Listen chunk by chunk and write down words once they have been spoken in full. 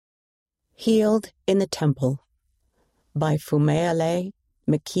Healed in the Temple by Fumeale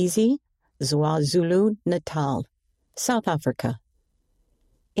Mkhize, KwaZulu-Natal, South Africa.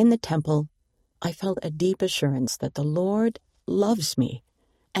 In the temple, I felt a deep assurance that the Lord loves me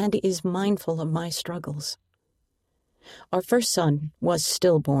and is mindful of my struggles. Our first son was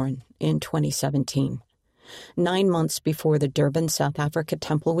stillborn in 2017. 9 months before the Durban, South Africa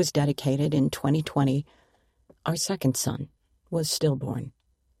temple was dedicated in 2020, our second son was stillborn.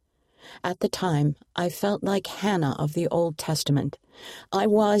 At the time, I felt like Hannah of the Old Testament. I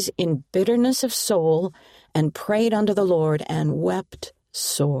was in bitterness of soul and prayed unto the Lord and wept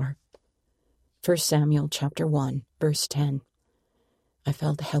sore. 1 Samuel chapter 1, verse 10. I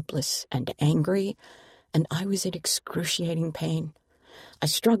felt helpless and angry, and I was in excruciating pain. I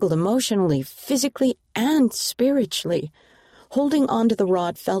struggled emotionally, physically, and spiritually. Holding onto the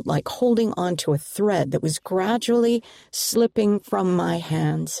rod felt like holding onto a thread that was gradually slipping from my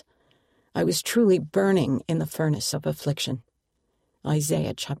hands. I was truly burning in the furnace of affliction.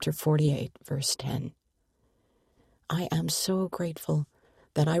 Isaiah chapter 48, verse 10. I am so grateful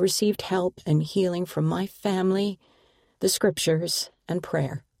that I received help and healing from my family, the scriptures, and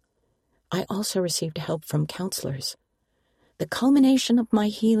prayer. I also received help from counselors. The culmination of my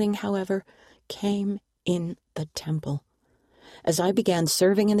healing, however, came in the temple. As I began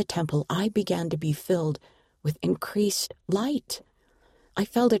serving in the temple, I began to be filled with increased light. I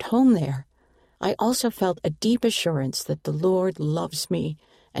felt at home there. I also felt a deep assurance that the Lord loves me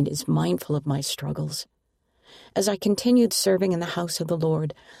and is mindful of my struggles. As I continued serving in the house of the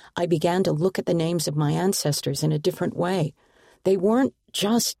Lord, I began to look at the names of my ancestors in a different way. They weren't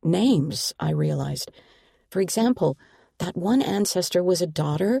just names, I realized. For example, that one ancestor was a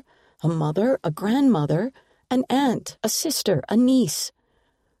daughter, a mother, a grandmother, an aunt, a sister, a niece.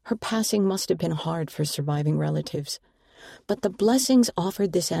 Her passing must have been hard for surviving relatives. But the blessings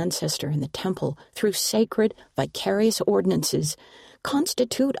offered this ancestor in the temple through sacred, vicarious ordinances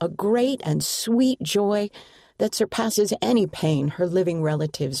constitute a great and sweet joy that surpasses any pain her living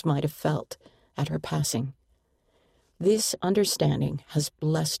relatives might have felt at her passing. This understanding has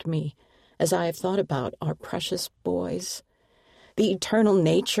blessed me as I have thought about our precious boys, the eternal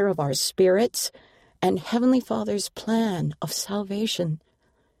nature of our spirits, and Heavenly Father's plan of salvation.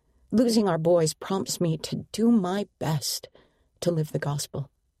 Losing our boys prompts me to do my best to live the gospel.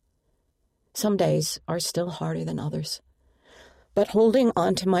 Some days are still harder than others, but holding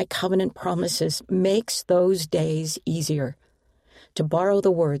on to my covenant promises makes those days easier. To borrow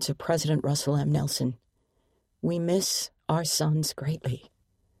the words of President Russell M. Nelson, we miss our sons greatly.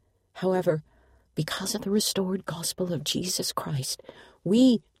 However, because of the restored gospel of Jesus Christ,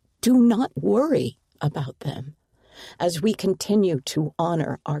 we do not worry about them. As we continue to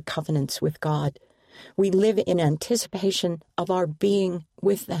honor our covenants with God, we live in anticipation of our being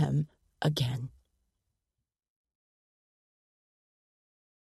with them again.